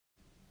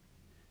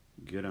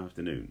Good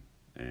afternoon,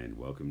 and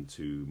welcome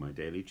to my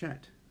daily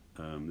chat.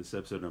 This is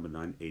episode number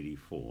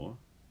 984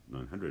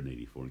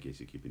 in case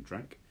you're keeping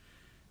track.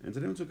 And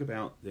today we'll talk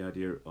about the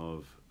idea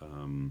of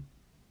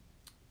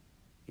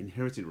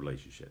inherited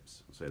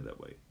relationships. I'll say it that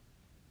way.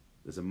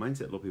 There's a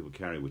mindset a lot of people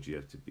carry, which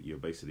you're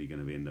basically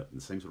going to end up in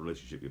the same sort of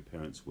relationship your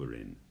parents were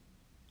in,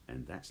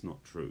 and that's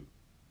not true.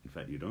 In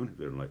fact, you don't have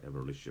to have a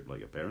relationship like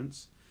your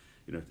parents.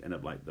 You don't have to end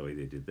up like the way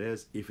they did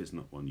theirs if it's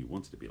not one you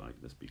wanted to be like.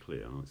 Let's be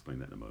clear. I'll explain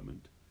that in a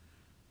moment.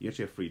 You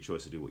actually have free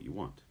choice to do what you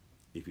want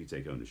if you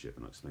take ownership,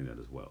 and I'll explain that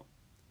as well.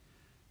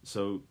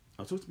 So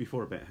I talked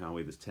before about how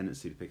we have this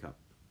tendency to pick up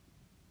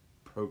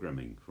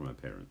programming from our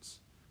parents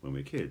when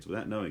we're kids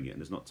without knowing it,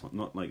 and it's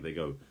not like they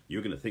go,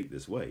 "You're going to think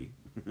this way."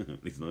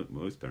 At least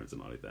most parents are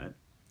not like that.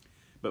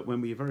 But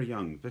when we're very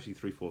young, especially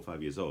 3, 4,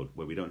 5 years old,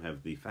 where we don't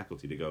have the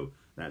faculty to go,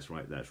 "That's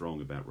right, that's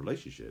wrong" about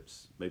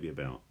relationships, maybe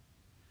about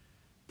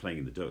playing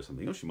in the dirt,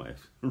 something else you might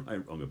have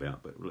right wrong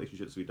about, but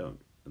relationships we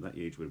don't. At that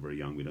age, we're very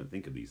young, we don't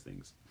think of these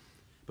things.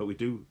 But we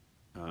do,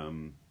 what's what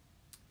I'm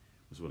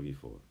looking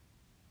for?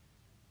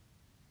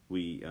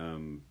 We're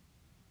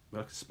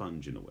like a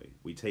sponge in a way.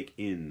 We take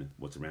in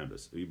what's around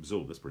us. We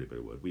absorb, that's probably a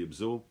better word. We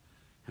absorb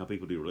how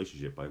people do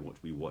relationship by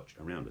what we watch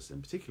around us,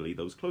 and particularly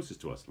those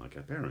closest to us, like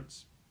our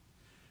parents.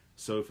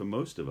 So for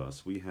most of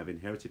us, we have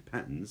inherited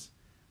patterns,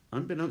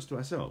 unbeknownst to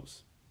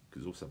ourselves,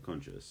 because it's all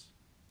subconscious,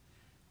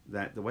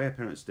 that the way our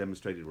parents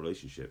demonstrated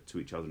relationship to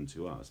each other and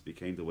to us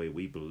became the way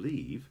we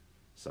believe,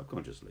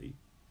 subconsciously,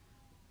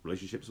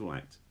 relationships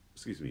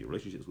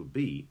will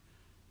be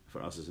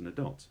for us as an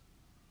adult.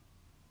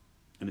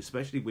 And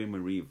especially when we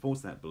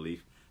reinforce that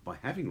belief by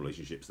having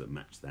relationships that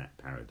match that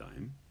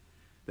paradigm,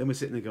 then we're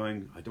sitting there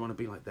going, "I don't want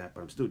to be like that,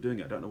 but I'm still doing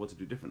it. I don't know what to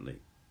do differently."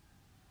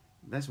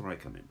 That's where I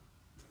come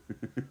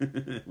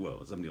in.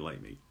 Well, somebody like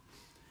me.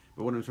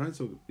 But what I'm trying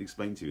to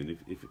explain to you, and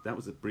if that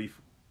was a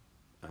brief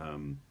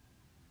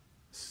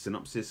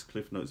synopsis,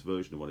 Cliff Notes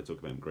version of what I talk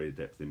about in greater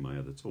depth in my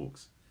other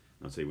talks,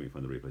 and I'll tell you where you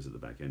find the replays at the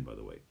back end, by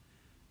the way.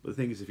 But the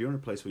thing is, if you're in a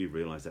place where you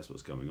realize that's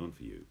what's going on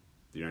for you,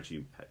 that you're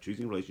actually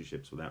choosing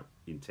relationships without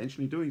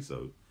intentionally doing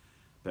so,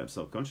 perhaps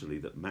subconsciously,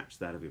 that match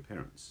that of your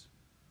parents.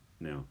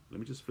 Now, let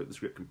me just flip the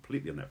script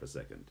completely on that for a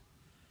second.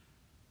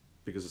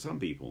 Because for some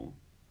people,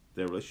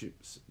 their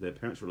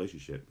parental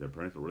relationship, the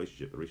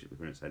relationship the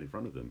parents had in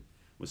front of them,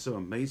 was so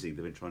amazing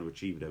they've been trying to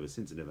achieve it ever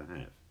since and never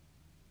have.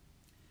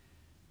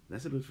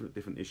 That's a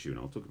different issue, and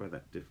I'll talk about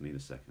that differently in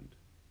a second.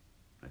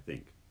 I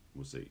think.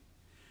 We'll see.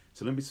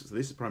 So this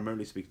is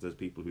primarily speaking to those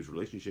people whose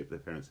relationship their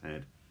parents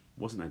had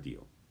wasn't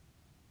ideal.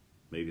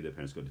 Maybe their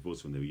parents got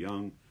divorced when they were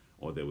young,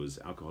 or there was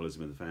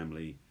alcoholism in the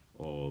family,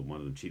 or one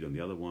of them cheated on the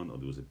other one, or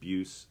there was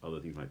abuse, other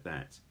things like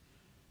that.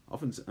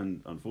 Often,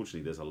 and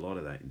unfortunately, there's a lot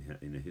of that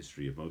in the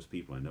history of most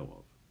people I know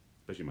of,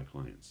 especially my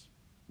clients.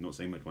 I'm not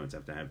saying my clients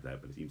have to have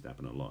that, but it seems to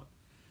happen a lot.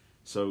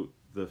 So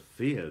the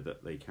fear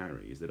that they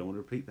carry is they don't want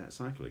to repeat that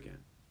cycle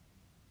again.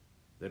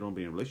 They don't want to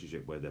be in a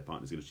relationship where their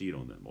partner's going to cheat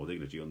on them, or they're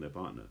going to cheat on their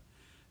partner.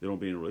 They don't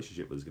want to be in a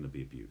relationship where there's going to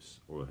be abuse,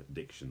 or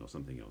addiction, or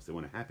something else. They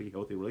want a happy,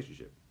 healthy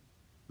relationship.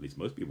 At least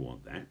most people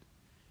want that.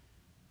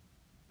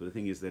 But the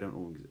thing is, they don't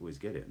always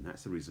get it. And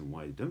that's the reason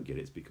why they don't get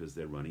it. It's because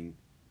they're running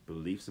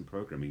beliefs and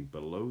programming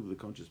below the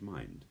conscious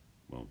mind,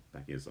 well,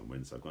 back here somewhere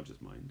in the subconscious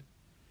mind,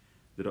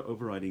 that are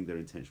overriding their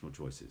intentional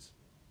choices.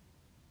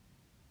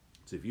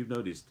 So if you've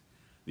noticed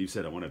that you've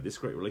said, "I want to have this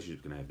great relationship,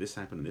 it's going to have this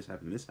happen, and this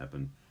happen, and this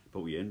happen,"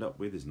 but what you end up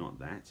with is not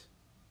that,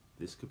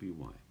 this could be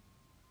why.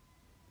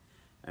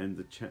 And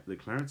the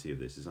clarity of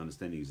this is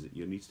understanding is that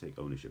you need to take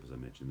ownership, as I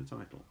mentioned in the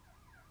title.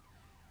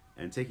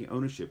 And taking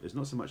ownership is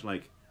not so much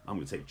like, "I'm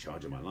going to take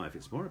charge of my life."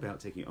 It's more about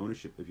taking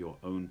ownership of your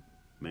own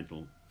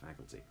mental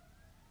faculty.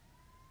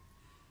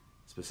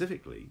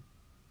 Specifically,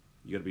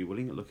 you've got to be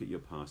willing to look at your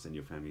past and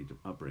your family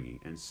upbringing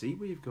and see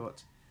where you've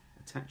got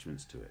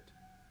attachments to it.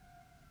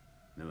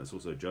 Now, that's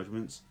also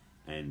judgments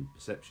and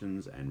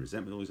perceptions and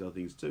resentment, all these other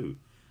things too.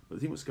 But the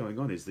thing what's going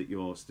on is that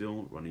you're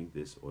still running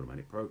this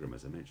automatic program,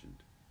 as I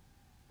mentioned.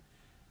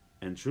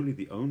 And truly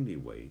the only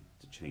way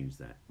to change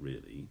that,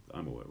 really,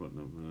 I'm aware, well,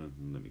 no,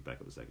 let me back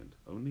up a second,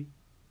 only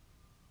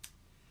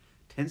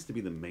tends to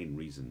be the main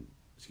reason,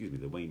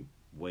 the main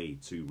way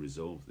to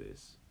resolve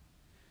this,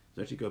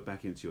 is actually go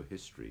back into your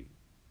history,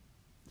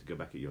 to go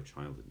back at your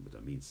childhood, what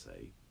I mean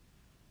say,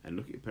 and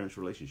look at your parents'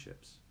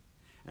 relationships,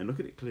 and look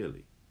at it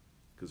clearly,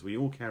 because we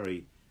all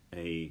carry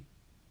a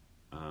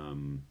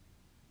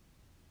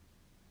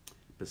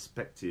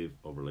perspective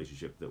of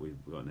relationship that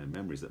we've got in our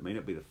memories that may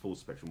not be the full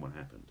spectrum of what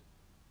happened.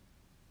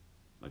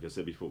 Like I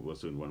said before, I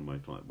was doing one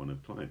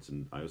of clients,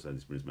 and I also had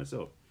this experience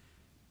myself.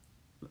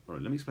 All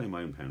right, let me explain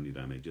my own family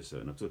dynamic, just so,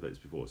 and I've talked about this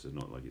before, so it's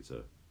not like it's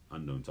an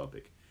unknown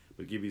topic.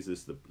 But give you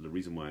this the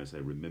reason why I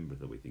say remember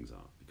the way things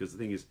are. Because the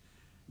thing is,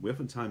 we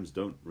oftentimes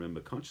don't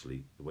remember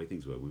consciously the way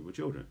things were when we were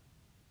children.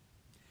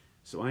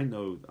 So I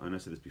know, and I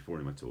said this before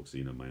in my talk, so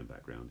you know my own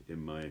background.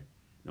 Now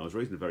I was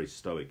raised in a very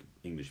stoic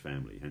English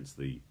family, hence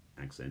the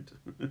accent.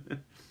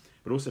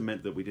 But also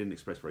meant that we didn't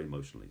express very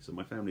emotionally. So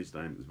my family's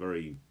dynamic was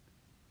very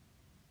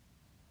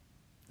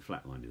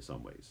flatlined in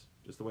some ways.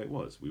 just the way it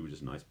was. We were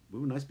just nice. We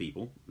were nice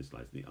people.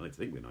 I like to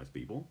think we're nice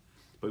people,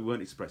 but we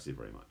weren't expressive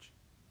very much.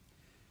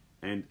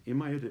 And in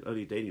my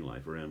early dating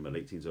life, around my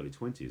late teens, early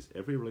 20s,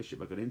 every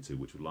relationship I got into,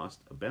 which would last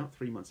about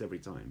 3 months every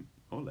time,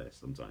 or less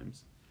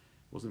sometimes,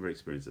 wasn't very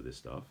experienced at this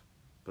stuff,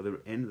 but they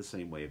would end the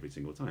same way every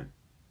single time.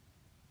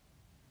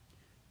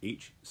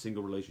 Each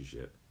single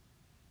relationship,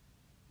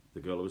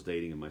 the girl I was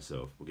dating and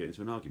myself would get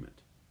into an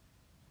argument,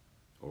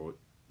 or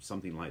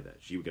something like that.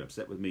 She would get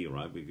upset with me, or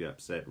I would get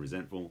upset,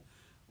 resentful,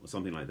 or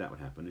something like that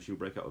would happen, and she would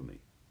break up with me.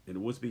 And it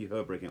would always be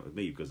her breaking up with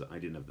me because I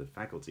didn't have the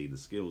faculty, the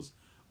skills,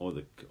 or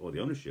the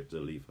ownership to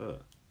leave her.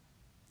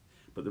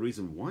 But the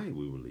reason why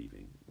we were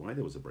leaving, why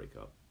there was a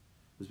breakup,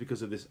 was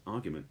because of this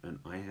argument, and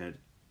I had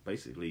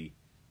basically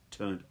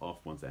turned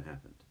off once that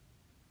happened.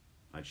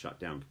 I'd shut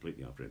down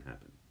completely after it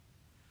happened.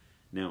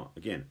 Now,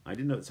 again, I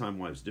didn't know at the time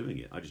why I was doing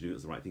it. I just knew it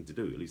was the right thing to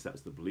do. At least that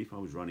was the belief I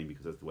was running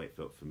because that's the way it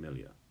felt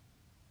familiar.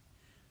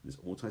 And this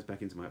all ties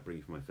back into my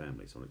upbringing from my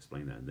family, so I'll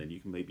explain that. And then you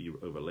can maybe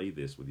overlay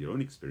this with your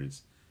own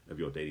experience of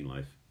your dating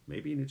life,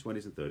 maybe in your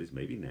 20s and 30s,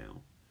 maybe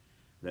now,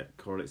 that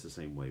correlates the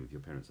same way with your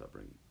parents'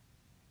 upbringing,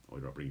 or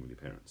your upbringing with your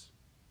parents.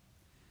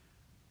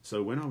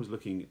 So when I was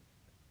looking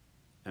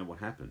at what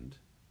happened,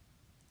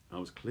 I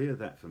was clear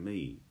that for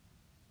me,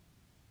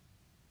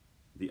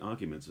 the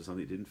arguments were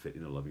something that didn't fit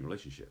in a loving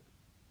relationship.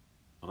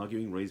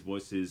 Arguing, raised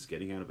voices,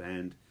 getting out of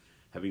hand,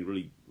 having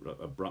really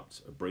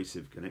abrupt,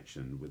 abrasive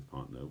connection with a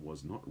partner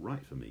was not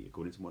right for me,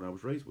 according to what I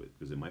was raised with.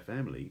 Because in my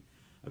family,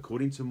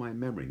 according to my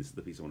memory, this is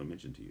the piece I want to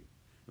mention to you,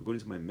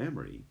 according to my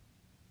memory,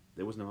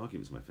 there was no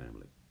arguments in my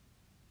family.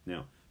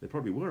 Now, there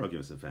probably were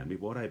arguments in the family,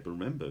 but what I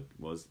remember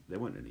was there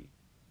weren't any.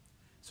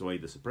 So I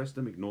either suppressed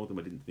them, ignored them,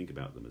 I didn't think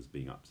about them as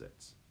being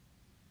upsets.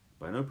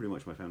 But I know pretty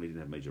much my family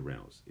didn't have major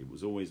rows. It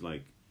was always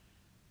like,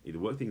 either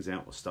work things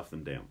out or stuff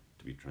them down,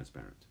 to be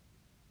transparent.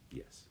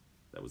 Yes,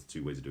 that was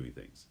 2 ways of doing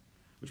things.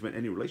 Which meant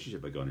any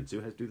relationship I got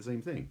into had to do the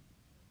same thing.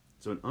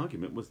 So an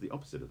argument was the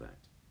opposite of that.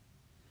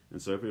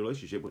 And so every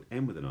relationship would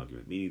end with an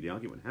argument, meaning the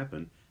argument would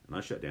happen, and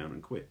I shut down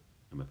and quit,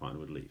 and my partner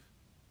would leave.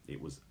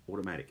 It was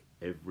automatic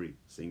every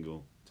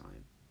single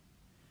time.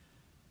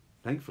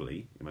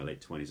 Thankfully, in my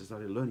late 20s, I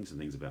started learning some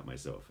things about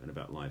myself and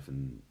about life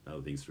and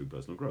other things through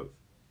personal growth.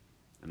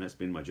 And that's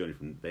been my journey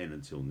from then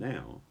until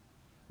now,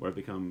 where I've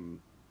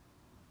become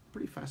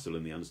pretty facile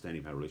in the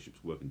understanding of how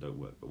relationships work and don't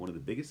work. But one of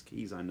the biggest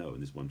keys I know,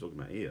 and this is what I'm talking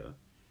about here,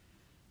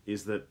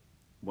 is that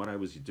what I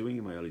was doing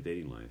in my early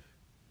dating life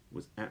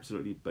was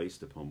absolutely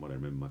based upon what I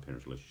remember my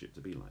parents' relationship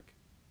to be like.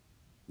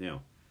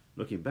 Now,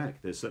 looking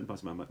back, there's certain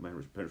parts of my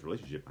parents'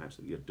 relationship I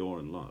absolutely adore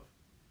and love.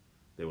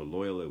 They were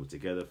loyal, they were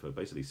together for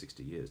basically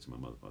 60 years till my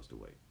mother passed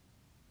away,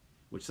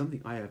 which is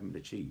something I haven't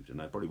achieved, and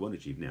I probably won't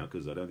achieve now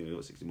because I don't think I've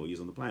got 60 more years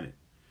on the planet.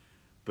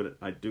 But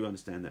I do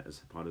understand that as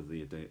part of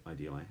the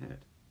ideal I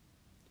had.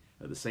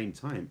 At the same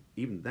time,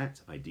 even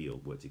that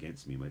ideal worked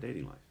against me in my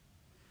dating life.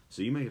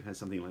 So you may have had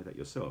something like that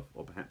yourself,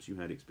 or perhaps you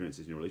had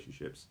experiences in your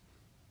relationships,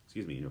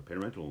 in your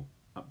parental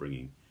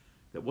upbringing,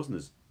 that wasn't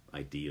as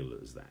ideal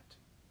as that.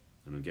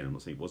 And again, I'm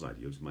not saying it was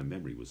ideal, because my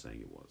memory was saying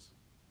it was.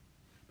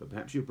 But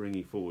perhaps you're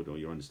bringing forward, or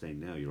you're understanding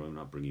now, your own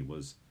upbringing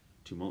was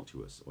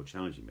tumultuous or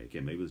challenging.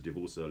 Again, maybe there was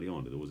divorce early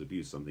on, or there was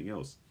abuse, something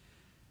else.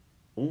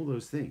 All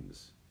those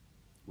things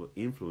will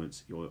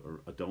influence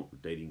your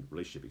adult dating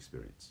relationship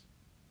experience.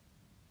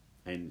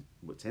 And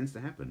what tends to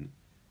happen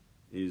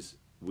is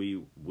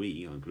I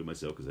include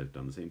myself because I've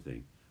done the same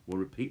thing, will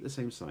repeat the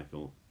same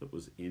cycle that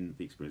was in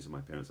the experience of my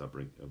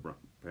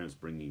parents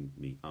bringing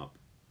me up.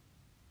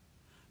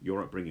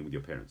 Your upbringing with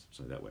your parents,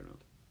 sorry, that way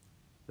around.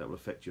 That will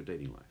affect your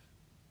dating life.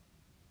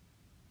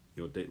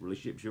 Your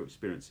relationships, your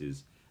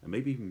experiences, and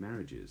maybe even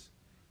marriages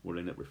will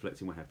end up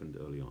reflecting what happened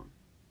early on.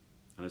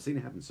 And I've seen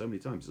it happen so many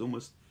times.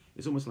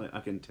 It's almost like I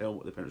can tell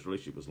what the parents'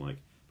 relationship was like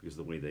because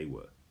of the way they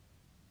were.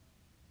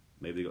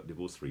 Maybe they got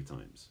divorced 3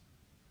 times.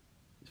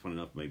 It's fun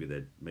enough. Maybe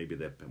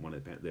one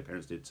of their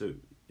parents did too.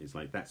 It's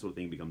like that sort of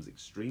thing becomes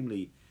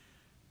extremely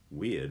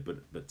weird,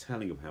 but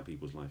telling of how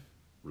people's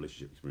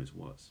relationship experience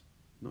was.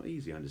 Not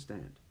easy, I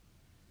understand,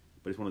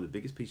 but it's one of the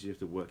biggest pieces you have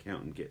to work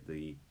out and get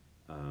the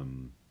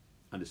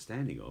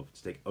understanding of,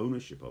 to take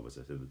ownership of, as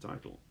I said in the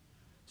title,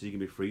 so you can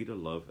be free to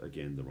love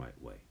again the right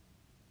way.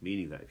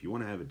 Meaning that if you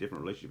want to have a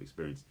different relationship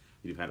experience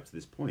than you've had up to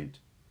this point,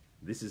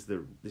 this is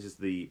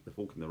the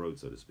fork in the road,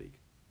 so to speak.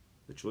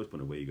 The choice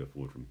point of where you go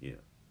forward from here.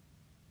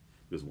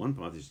 Because one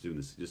path is doing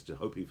this, just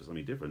hoping for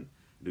something different,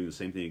 doing the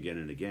same thing again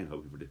and again,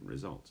 hoping for a different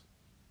result.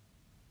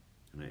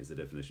 And that is the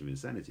definition of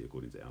insanity,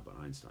 according to Albert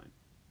Einstein.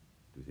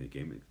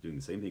 Doing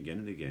the same thing again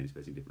and again,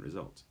 expecting different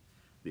results.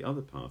 The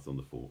other path on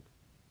the fork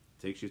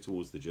takes you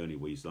towards the journey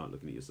where you start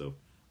looking at yourself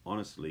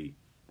honestly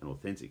and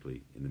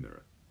authentically in the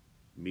mirror.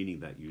 Meaning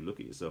that you look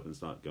at yourself and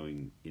start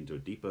going into a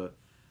deeper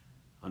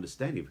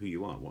understanding of who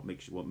you are, what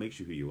makes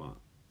you who you are,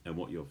 and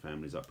what your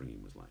family's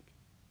upbringing was like.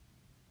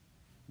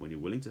 When you're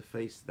willing to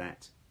face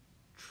that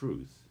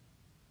truth,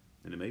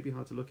 and it may be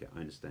hard to look at,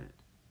 I understand.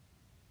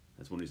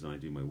 That's one reason I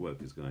do my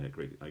work, is I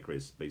create a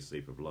space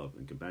safe of love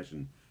and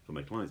compassion for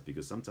my clients,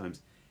 because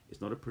sometimes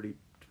it's not a pretty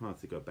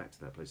path to go back to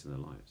that place in their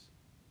lives.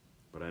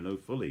 But I know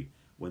fully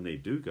when they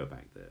do go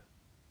back there,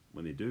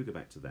 when they do go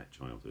back to that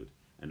childhood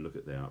and look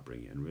at their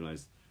upbringing and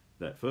realize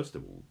that, first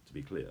of all, to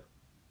be clear,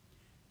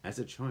 as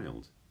a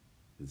child,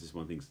 this is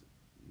one thing,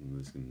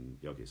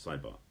 okay,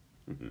 sidebar.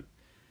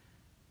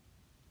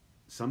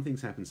 Some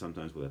things happen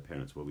sometimes with our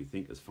parents where we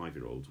think as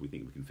 5-year-olds, we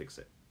think we can fix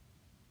it.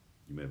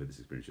 You may have had this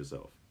experience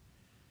yourself.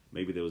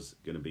 Maybe there was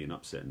going to be an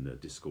upset and a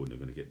discord and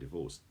they're going to get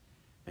divorced.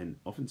 And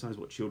oftentimes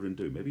what children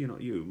do, maybe you're not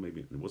you,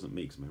 maybe it wasn't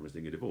me because my parents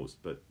didn't get divorced,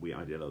 but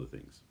I did other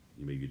things.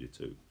 Maybe you did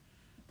too.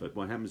 But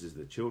what happens is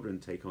that children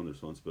take on the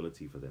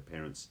responsibility for their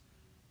parents'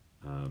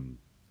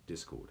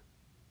 discord.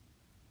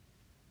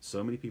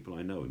 So many people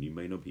I know, and you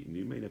may know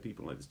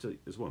people like this too,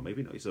 as well,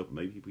 maybe not yourself, but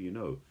maybe people you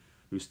know,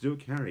 who still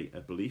carry a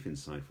belief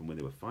inside from when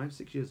they were 5,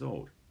 6 years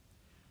old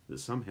that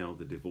somehow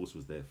the divorce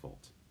was their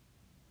fault,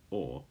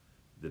 or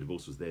the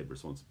divorce was their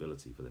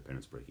responsibility for their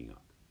parents breaking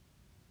up.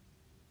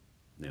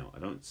 Now, I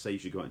don't say you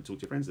should go out and talk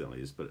to your friends like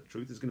this, but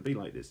truth is going to be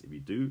like this. If you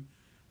do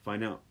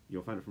find out,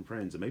 you'll find it from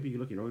friends, and maybe you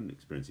look at your own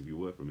experience if you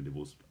were from a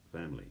divorced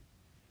family,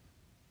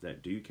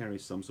 that do you carry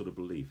some sort of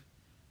belief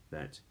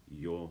that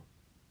you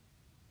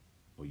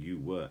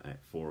were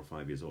at 4 or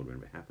 5 years old when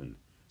it happened,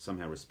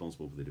 somehow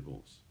responsible for the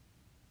divorce?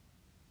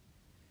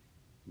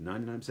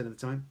 99% of the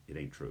time, it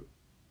ain't true.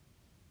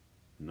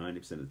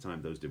 90% of the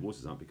time, those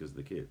divorces aren't because of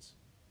the kids.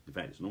 In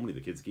fact, it's normally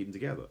the kids keep them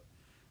together.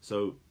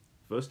 So,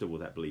 first of all,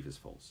 that belief is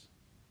false.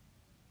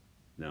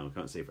 Now, I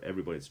can't say for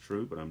everybody it's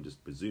true, but I'm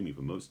just presuming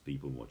for most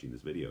people watching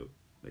this video,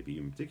 maybe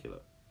you in particular,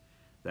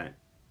 that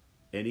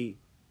any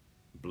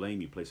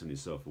blame you place on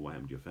yourself for what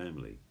happened to your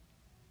family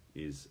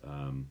is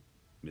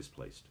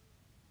misplaced.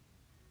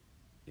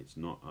 It's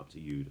not up to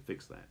you to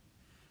fix that.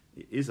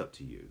 It is up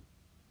to you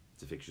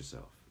to fix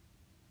yourself.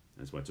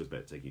 That's why I talked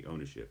about taking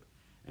ownership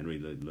and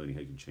really learning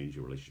how you can change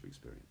your relationship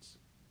experience.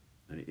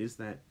 And it is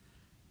that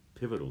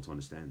pivotal to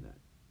understand that.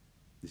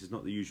 This is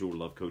not the usual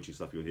love coaching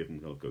stuff you'll hear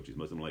from love coaches.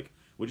 Most of them are like,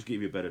 we'll just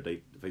give you a better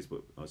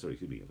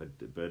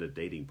a better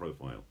dating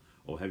profile,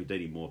 or have you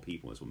dating more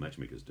people. That's what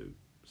matchmakers do.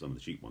 Some of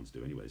the cheap ones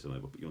do anyway. So they'll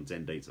put you on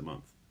 10 dates a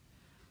month.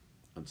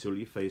 Until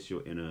you face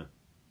your inner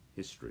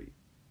history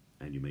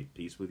and you make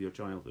peace with your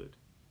childhood,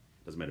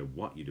 doesn't matter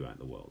what you do out in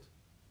the world,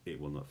 it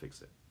will not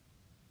fix it.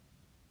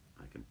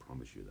 I can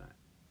promise you that.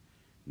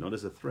 Not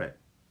as a threat,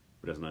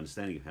 but as an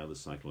understanding of how the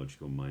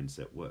psychological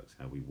mindset works,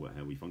 how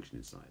we function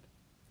inside.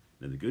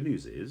 Now the good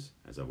news is,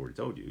 as I've already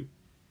told you,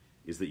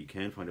 is that you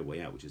can find a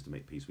way out, which is to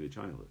make peace with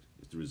your childhood.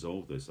 Is to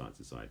resolve those sides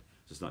inside.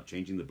 To start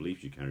changing the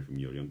beliefs you carry from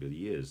your younger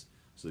years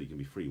so that you can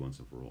be free once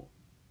and for all.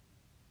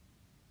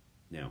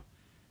 Now,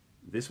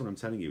 this what I'm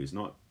telling you is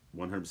not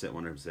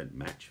 100%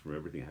 match for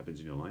everything that happens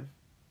in your life,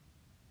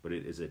 but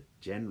it is a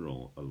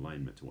general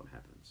alignment to what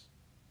happens.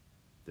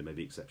 There may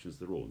be exceptions to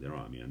the rule. There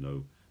are. I mean, I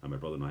know my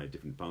brother and I have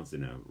different paths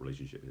in our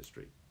relationship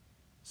history.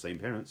 Same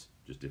parents,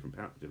 just different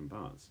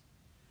paths.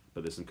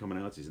 But there's some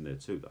commonalities in there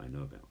too that I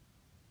know about.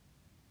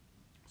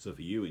 So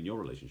for you in your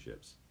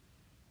relationships,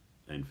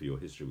 and for your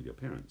history with your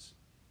parents,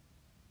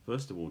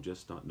 first of all,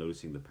 just start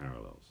noticing the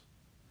parallels.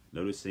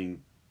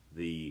 Noticing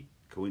the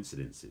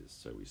coincidences,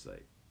 so we say.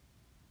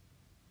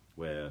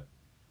 Where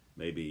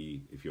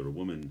maybe if you're a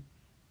woman,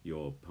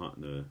 your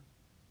partner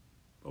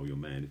or your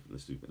man,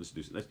 let's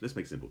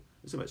make it simple.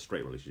 It's about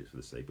straight relationships for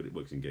the sake, but it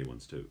works in gay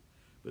ones too.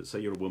 But say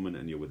you're a woman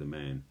and you're with a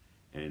man,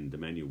 and the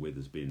man you're with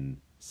has been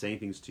saying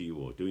things to you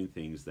or doing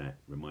things that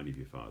remind you of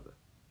your father,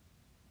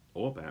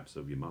 or perhaps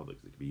of your mother,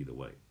 because it could be either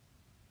way.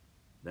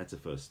 That's a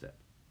first step.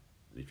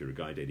 And if you're a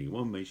guy dating a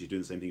woman, maybe she's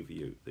doing the same thing for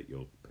you that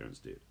your parents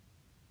did.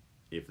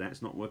 If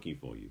that's not working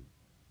for you,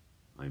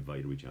 I invite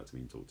you to reach out to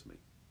me and talk to me,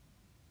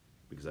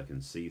 because I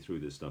can see through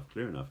this stuff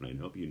clear enough, and I can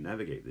help you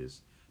navigate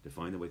this to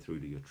find the way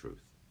through to your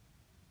truth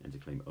and to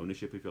claim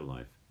ownership of your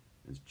life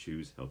and to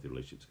choose healthy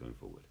relationships going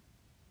forward.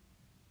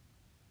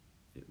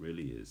 It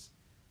really is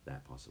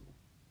that possible.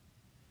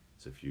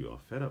 So if you are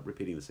fed up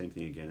repeating the same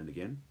thing again and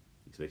again,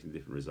 expecting a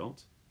different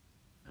result,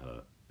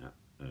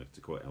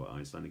 to quote Albert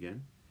Einstein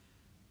again,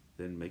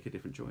 then make a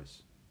different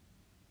choice.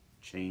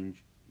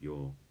 Change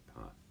your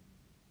path.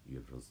 You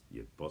have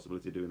the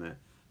possibility of doing that,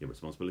 you have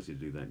responsibility to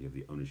do that, and you have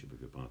the ownership of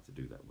your path to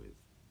do that with.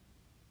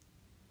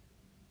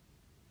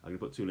 I'm going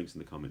to put 2 links in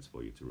the comments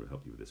for you to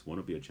help you with this. One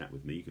will be a chat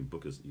with me. You can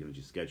book us. You can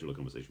just schedule a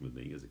conversation with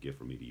me as a gift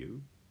from me to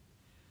you.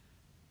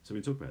 So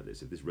we can talk about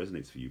this. If this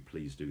resonates for you,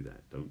 please do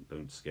that.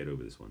 Don't skate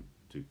over this one.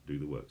 Do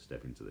the work.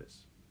 Step into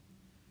this.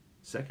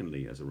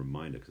 Secondly, as a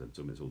reminder, because I'm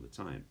talking about this all the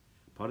time,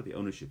 part of the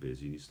ownership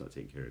is you need to start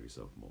taking care of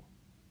yourself more.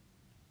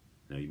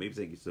 Now, you may be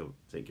taking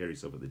care of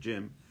yourself at the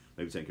gym,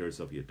 maybe taking care of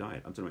yourself at your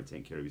diet. I'm talking about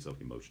taking care of yourself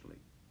emotionally,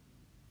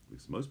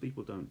 because most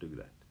people don't do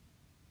that.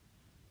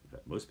 In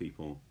fact, most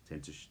people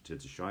tend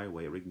to shy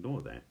away or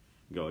ignore that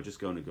and go, I'll just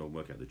go and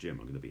work out at the gym.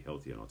 I'm going to be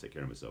healthier and I'll take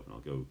care of myself and I'll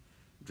go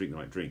drink the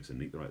right drinks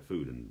and eat the right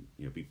food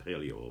and be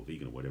paleo or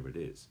vegan or whatever it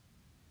is.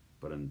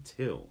 But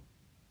until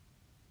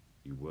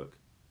you work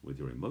with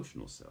your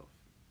emotional self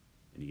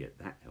and you get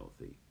that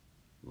healthy,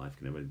 life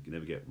can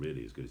never get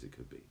really as good as it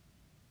could be.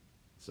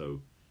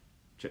 So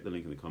check the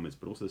link in the comments,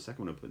 but also the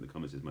second one I put in the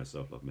comments is my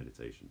self-love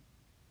meditation.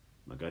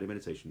 My guided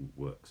meditation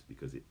works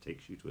because it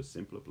takes you to a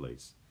simpler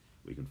place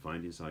where you can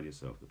find inside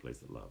yourself the place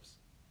that loves.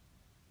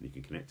 And you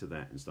can connect to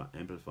that and start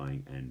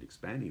amplifying and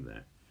expanding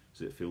that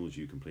so it fills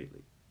you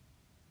completely.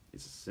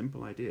 It's a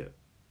simple idea,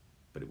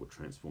 but it will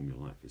transform your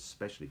life,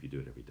 especially if you do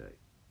it every day.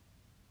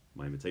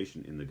 My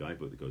invitation in the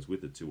guidebook that goes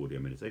with the 2 audio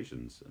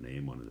meditations, an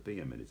AM one and a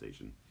PM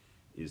meditation,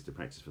 is to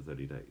practice for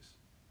 30 days.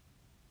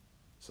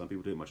 Some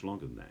people do it much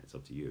longer than that. It's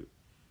up to you.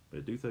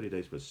 But do 30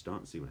 days for a start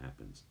and see what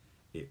happens.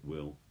 It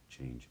will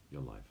change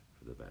your life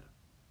for the better.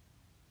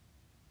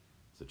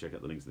 So check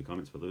out the links in the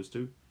comments for those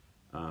 2.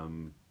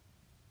 And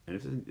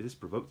if this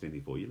provoked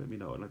anything for you, let me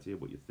know. I'd like to hear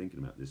what you're thinking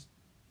about this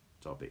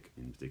topic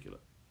in particular.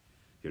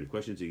 If you have any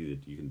questions, you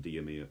can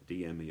DM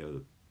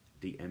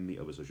me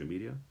over social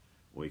media,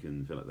 or you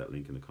can fill out that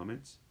link in the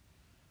comments.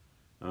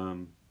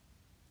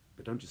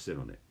 But don't just sit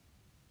on it.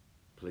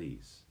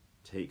 Please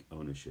take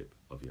ownership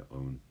of your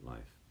own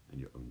life and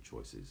your own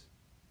choices.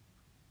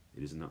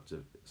 It isn't up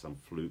to some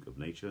fluke of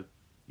nature.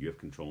 You have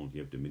control and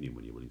you have dominion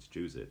when you're willing to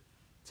choose it.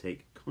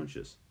 Take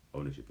conscious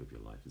ownership of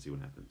your life and see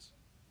what happens.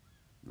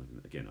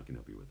 Again, I can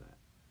help you with that.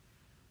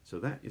 So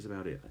that is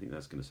about it. I think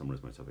that's going to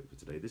summarize my topic for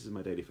today. This is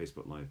my daily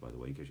Facebook Live, by the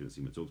way, in case you haven't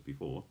seen my talks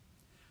before.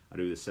 I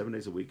do this 7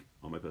 days a week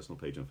on my personal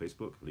page on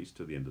Facebook, at least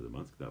to the end of the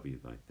month. That'll be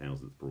my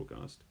 1000th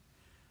broadcast.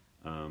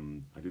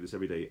 I do this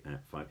every day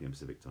at 5 p.m.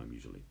 Pacific time,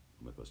 usually,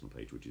 on my personal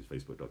page, which is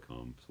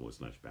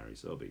facebook.com/Barry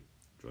Selby.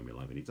 Join me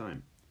live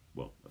anytime.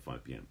 Well, at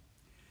 5 p.m.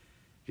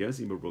 If you haven't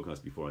seen my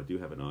broadcast before, I do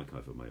have an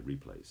archive of my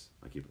replays.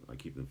 I keep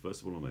them,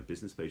 first of all, on my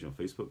business page on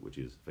Facebook, which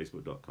is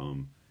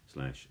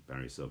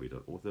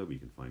facebook.com/BarrySelby.author, where you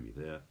can find me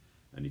there.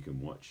 And you can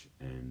watch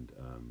and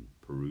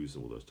peruse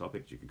all those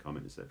topics. You can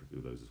comment and separate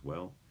through those as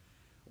well.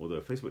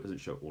 Although Facebook doesn't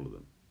show all of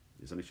them.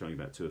 It's only showing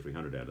about 200 or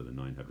 300 out of the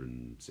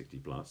 980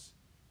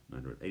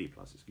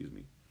 plus, excuse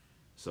me.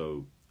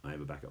 So I have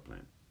a backup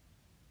plan.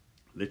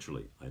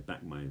 Literally, I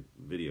back my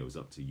videos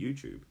up to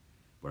YouTube,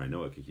 where I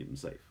know I can keep them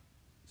safe.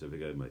 So if you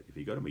go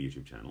to my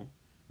YouTube channel,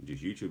 which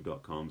is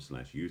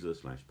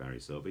youtube.com/user/Barry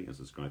Selby, and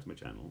subscribe to my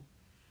channel,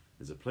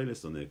 there's a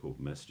playlist on there called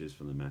Messages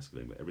from the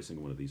Masculine, where every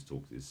single one of these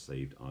talks is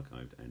saved,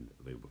 archived, and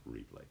available for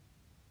replay.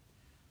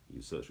 You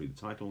can search through the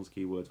titles,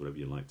 keywords, whatever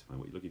you like to find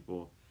what you're looking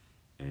for,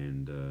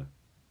 and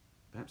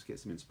perhaps get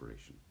some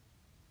inspiration.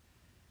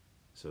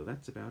 So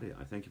that's about it.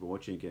 I thank you for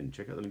watching. Again,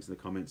 check out the links in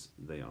the comments.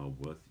 They are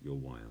worth your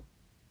while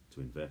to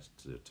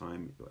invest your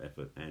time, your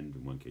effort, and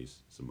in one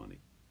case, some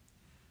money.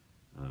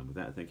 With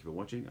that, thank you for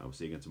watching. I will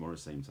see you again tomorrow,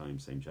 same time,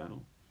 same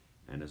channel.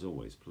 And as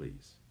always,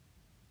 please,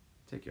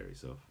 take care of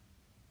yourself.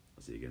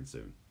 I'll see you again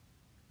soon.